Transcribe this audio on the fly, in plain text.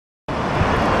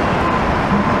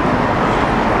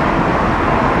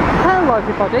Hello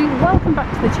everybody, welcome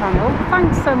back to the channel.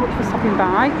 Thanks so much for stopping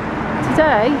by.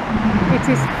 Today it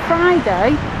is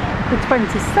Friday the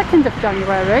 22nd of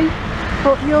January,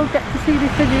 but you'll get to see this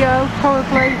video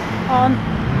probably on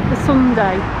the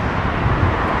Sunday,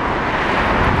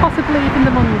 possibly even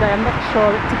the Monday, I'm not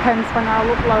sure, it depends when I'll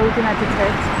upload and edit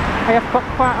it. I have got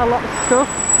quite a lot of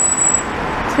stuff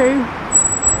to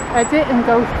edit and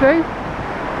go through.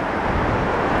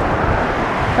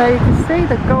 There you can see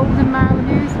the Golden Mile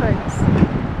news links.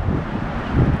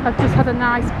 I've just had a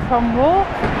nice prom walk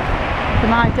for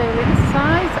my daily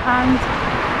exercise, and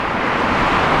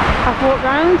I've walked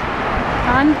round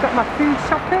and got my food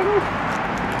shopping.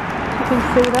 You can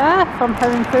see there from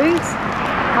Home Foods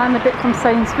and a bit from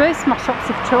Sainsbury's, my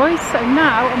shops of choice, and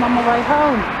now I'm on my way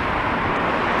home.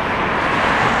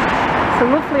 It's a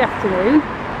lovely afternoon.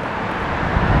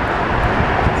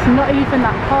 It's not even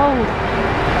that cold.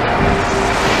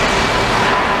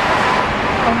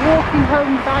 I'm walking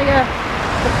home via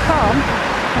the Prom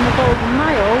and the Golden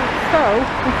Mile, so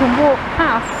we can walk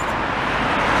past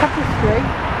Tapestry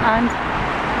and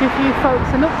give you folks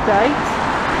an update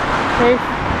if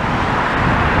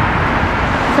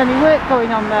there's any work going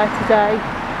on there today.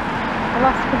 The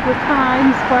last couple of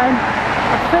times when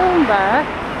I filmed there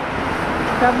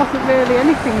wasn't really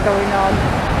anything going on,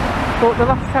 but the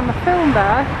last time I filmed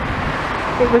there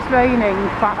it was raining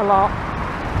quite a lot.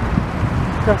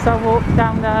 So I walked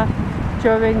down there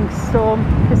during storm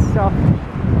Christoph,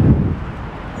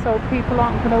 so people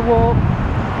aren't going to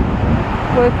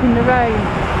work in the rain.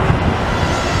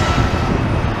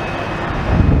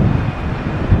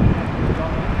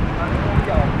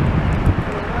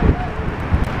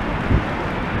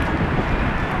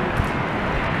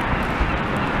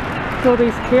 So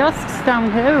these kiosks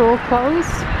down here are all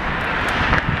closed.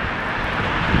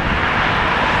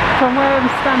 From where I'm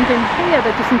standing here,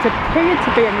 there doesn't appear to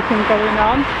be anything going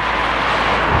on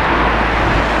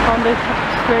the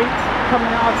street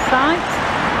coming out of sight,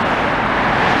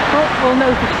 but we'll know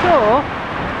for sure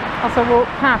as I walk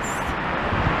past.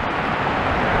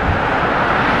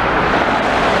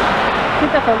 I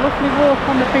did have a lovely walk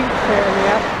on the beach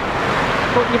earlier,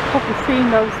 but you've probably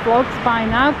seen those vlogs by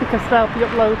now because they'll be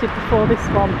uploaded before this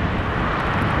one.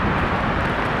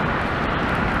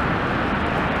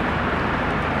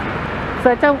 So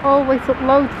I don't always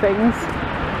upload things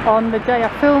on the day I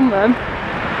film them,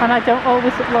 and I don't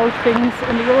always upload things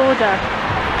in the order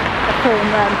I film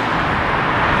them.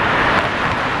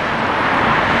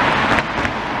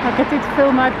 Like I did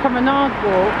film my promenade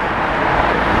walk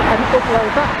and upload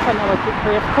that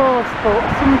chronologically, of course, but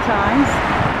sometimes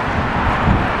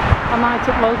I might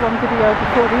upload one video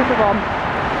before the other one,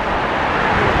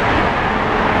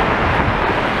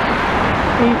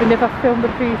 even if I filmed the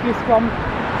previous one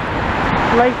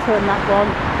later than that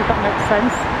one, if that makes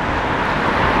sense.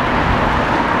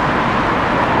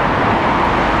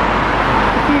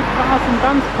 A few cars and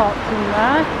vans parked in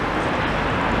there,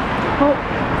 but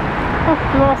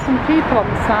there are some people on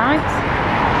the site.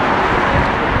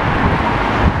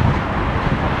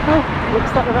 Oh,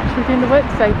 looks like they're actually doing the work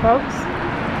today, folks.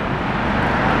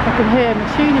 I can hear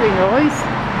machinery noise.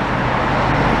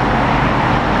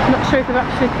 I'm not sure if they're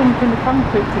actually pumping the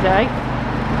concrete today.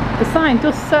 The sign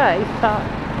does say that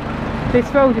this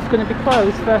road is going to be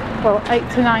closed for, well, 8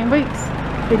 to 9 weeks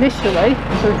initially,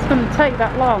 so it's going to take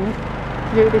that long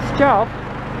to do this job.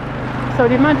 So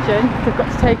I'd imagine they've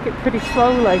got to take it pretty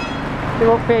slowly. They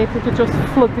won't be able to just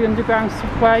flood the underground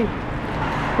subway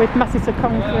with masses of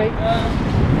concrete.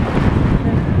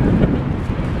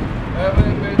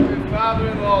 My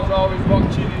father-in-law's always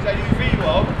watching. Are you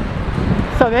vlog?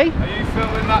 Sorry? Are you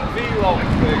filming that vlog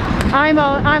thing?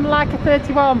 I'm like a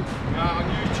 31. On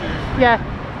YouTube? Yeah.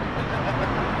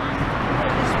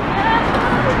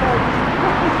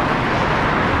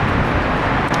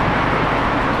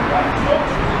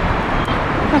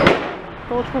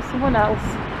 Thought for someone else.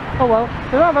 Oh well,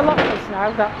 there are a lot of us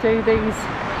now that do these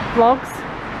vlogs,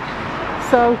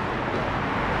 so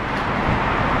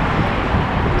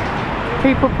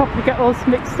people probably get us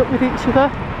mixed up with each other.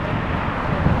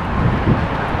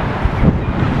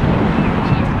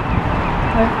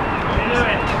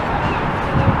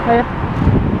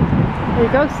 There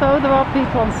you go, so there are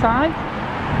people on site.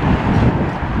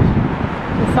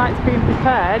 The site's being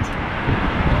prepared.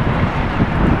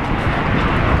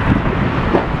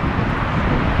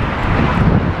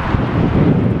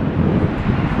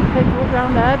 Take a look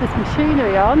around there, there's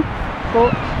machinery on,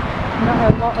 but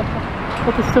not a lot of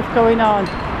other stuff going on.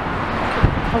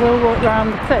 I will walk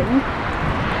around the thing.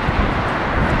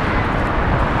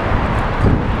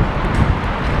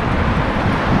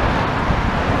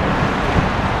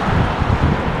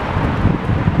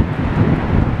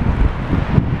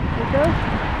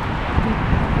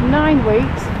 9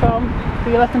 weeks from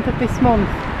the 11th of this month.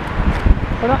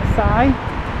 Well, that sign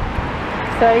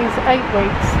says 8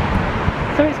 weeks.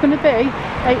 So it's going to be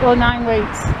 8 or 9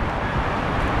 weeks.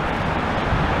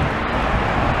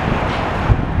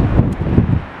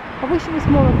 I wish it was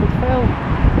more of a film.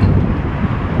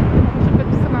 I wish I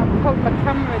could somehow poke my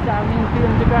camera down into the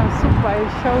underground subway and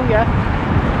show you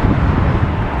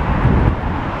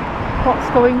what's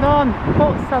going on,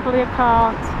 but sadly I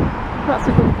can't. That's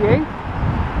a good view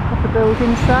of the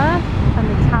buildings there and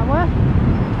the tower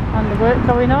and the work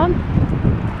going on.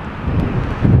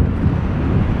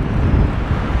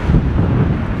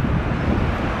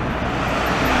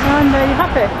 And there you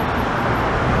have it.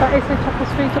 That is the Chapel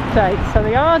Street update. So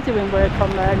they are doing work on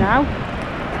there now.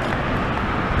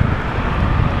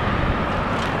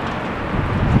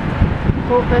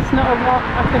 But there's not a lot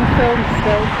I can film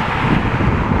still.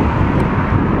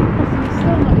 It's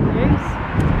still not in use.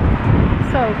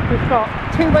 So we've got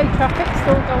two-way traffic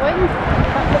still going.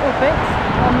 That little bit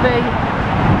on the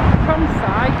Prom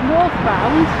side,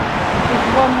 northbound, is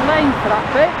one lane for that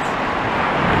bit.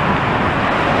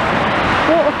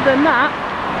 But other than that,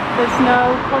 there's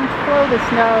no control,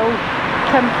 there's no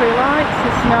temporary lights,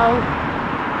 there's no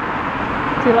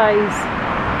delays.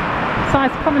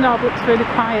 Besides, the promenade looks really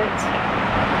quiet.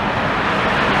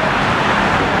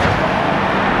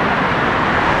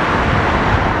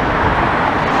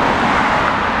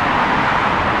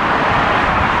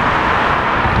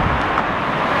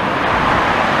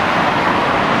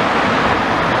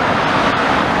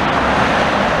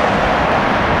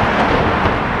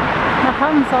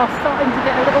 Are starting to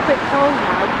get a little bit cold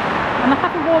now, and I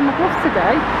haven't worn my gloves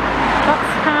today.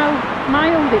 That's how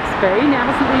mild it's been. It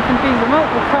hasn't even been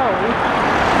remotely cold,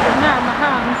 but now my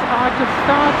hands are just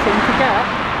starting to get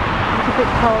a little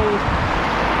bit cold.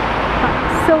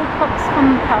 Silcox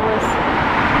Fun Palace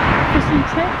fish and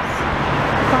chips,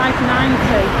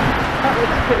 $5.90. That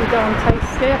looks pretty darn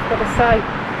tasty, I've got to say.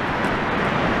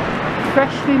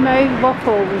 Freshly made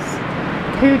waffles.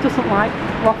 Who doesn't like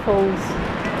waffles?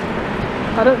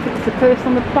 I don't think it's the person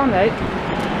on the planet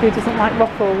who doesn't like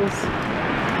waffles.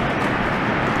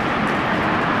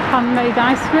 Handmade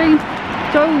ice cream,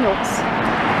 donuts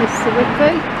with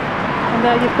Slippy, and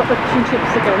there you've got the fish and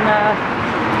chips again there.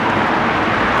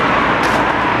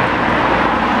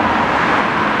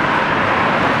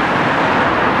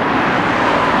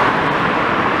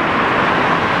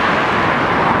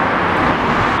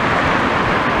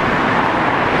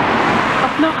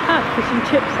 I've not had fish and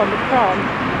chips on the Prom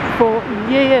for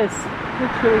years,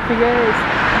 literally for years.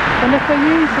 And if I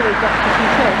usually get fish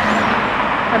and chips,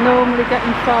 I normally get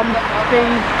them from the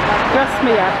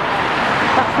Grasmere.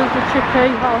 That's the chippy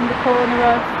on the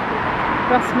corner of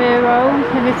Grasmere Road,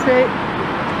 Hinnitic,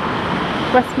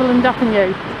 Westmoreland Avenue.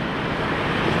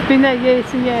 Been there years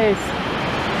and years.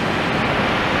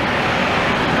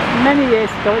 Many years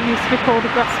ago it used to be called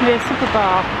the Grasmere Supper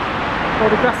Bar, or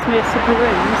the Grasmere Supper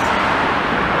Rooms.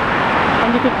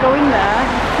 And you could go in there,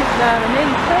 sit there and eat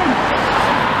in,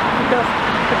 because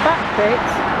the back bit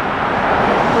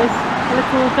was a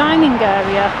little dining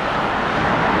area.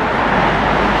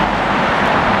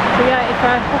 So yeah, if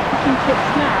I have fish and chips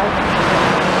now,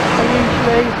 I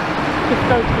usually just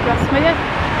go to the Grasmere,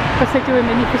 because they do a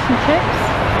mini fish and chips.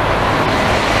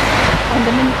 And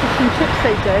the mini fish and chips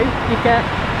they do, you get,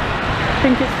 I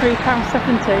think it's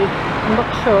 £3.70, I'm not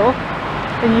sure.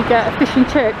 And you get a fish and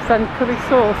chips and curry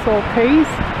sauce or peas,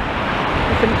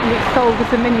 and it's sold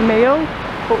as a mini meal,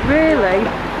 but really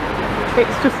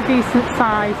it's just a decent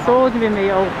size ordinary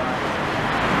meal.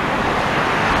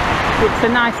 It's a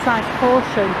nice size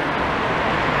portion.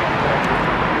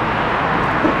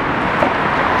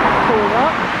 Cool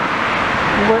lot,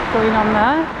 work going on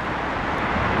there.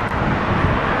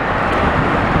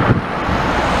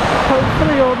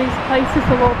 Hopefully all these places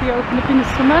will all be open up in the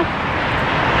summer.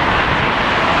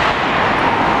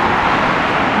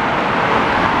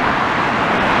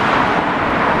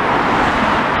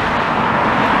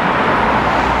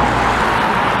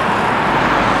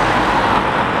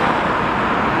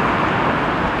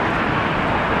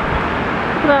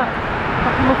 That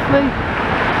lovely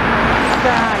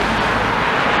sky.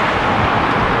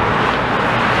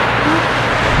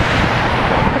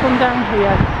 Come down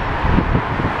here.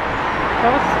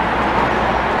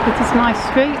 This is my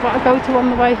street, what I go to on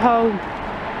the way home.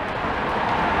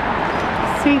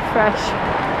 Sea Fresh,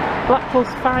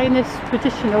 Blackpool's finest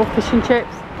traditional fish and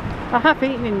chips. I have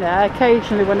eaten in there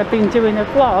occasionally when I've been doing a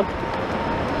vlog.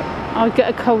 I would get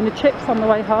a cone of chips on the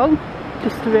way home,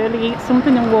 just to really eat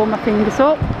something and warm my fingers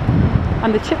up,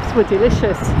 and the chips were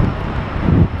delicious.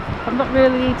 I've not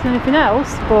really eaten anything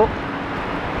else, but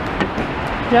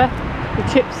yeah, The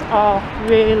chips are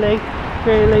really,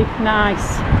 really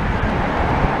nice.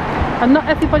 And not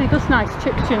everybody does nice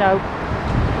chips, you know.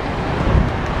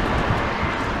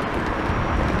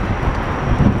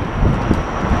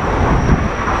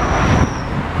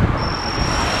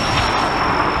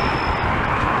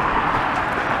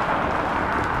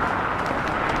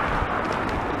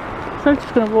 So I'm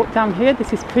just going to walk down here.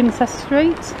 This is Princess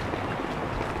Street.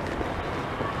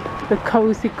 The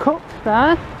Cosy Cup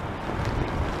there.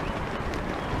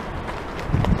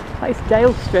 That is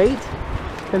Dale Street,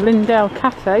 the Lindale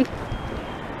Cafe.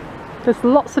 There's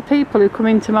lots of people who come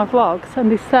into my vlogs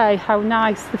and they say how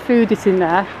nice the food is in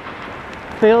there.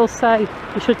 They all say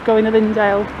you should go in the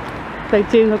Lindale. They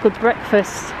do a good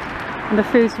breakfast and the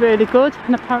food's really good,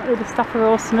 and apparently the staff are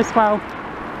awesome as well.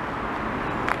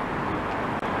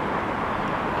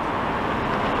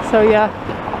 So yeah.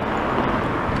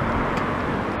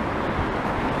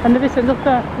 And there is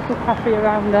another little cafe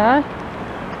around there,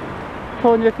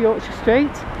 corner of Yorkshire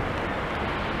Street,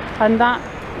 and that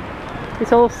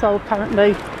is also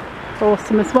apparently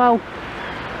awesome as well.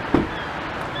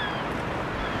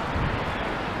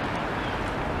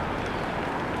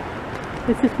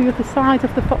 This is the other side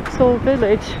of the Vauxhall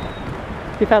Village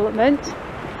development.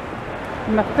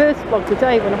 In my first vlog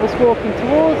today, when I was walking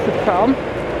towards the Prom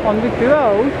on Rigby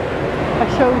Road,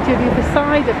 I showed you the other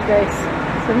side of this.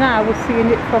 So now we're seeing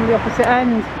it from the opposite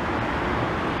end.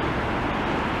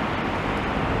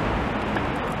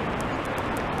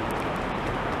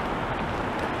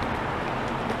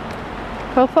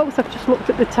 Well folks, I've just looked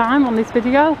at the time on this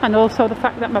video and also the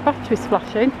fact that my battery's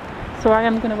flashing, so I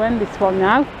am going to end this one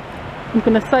now. I'm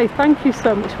going to say thank you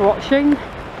so much for watching.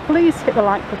 Please hit the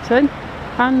like button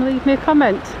and leave me a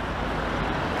comment,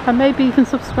 and maybe even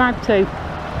subscribe too.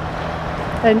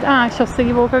 And I shall see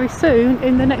you all very soon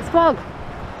in the next vlog.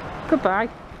 Goodbye.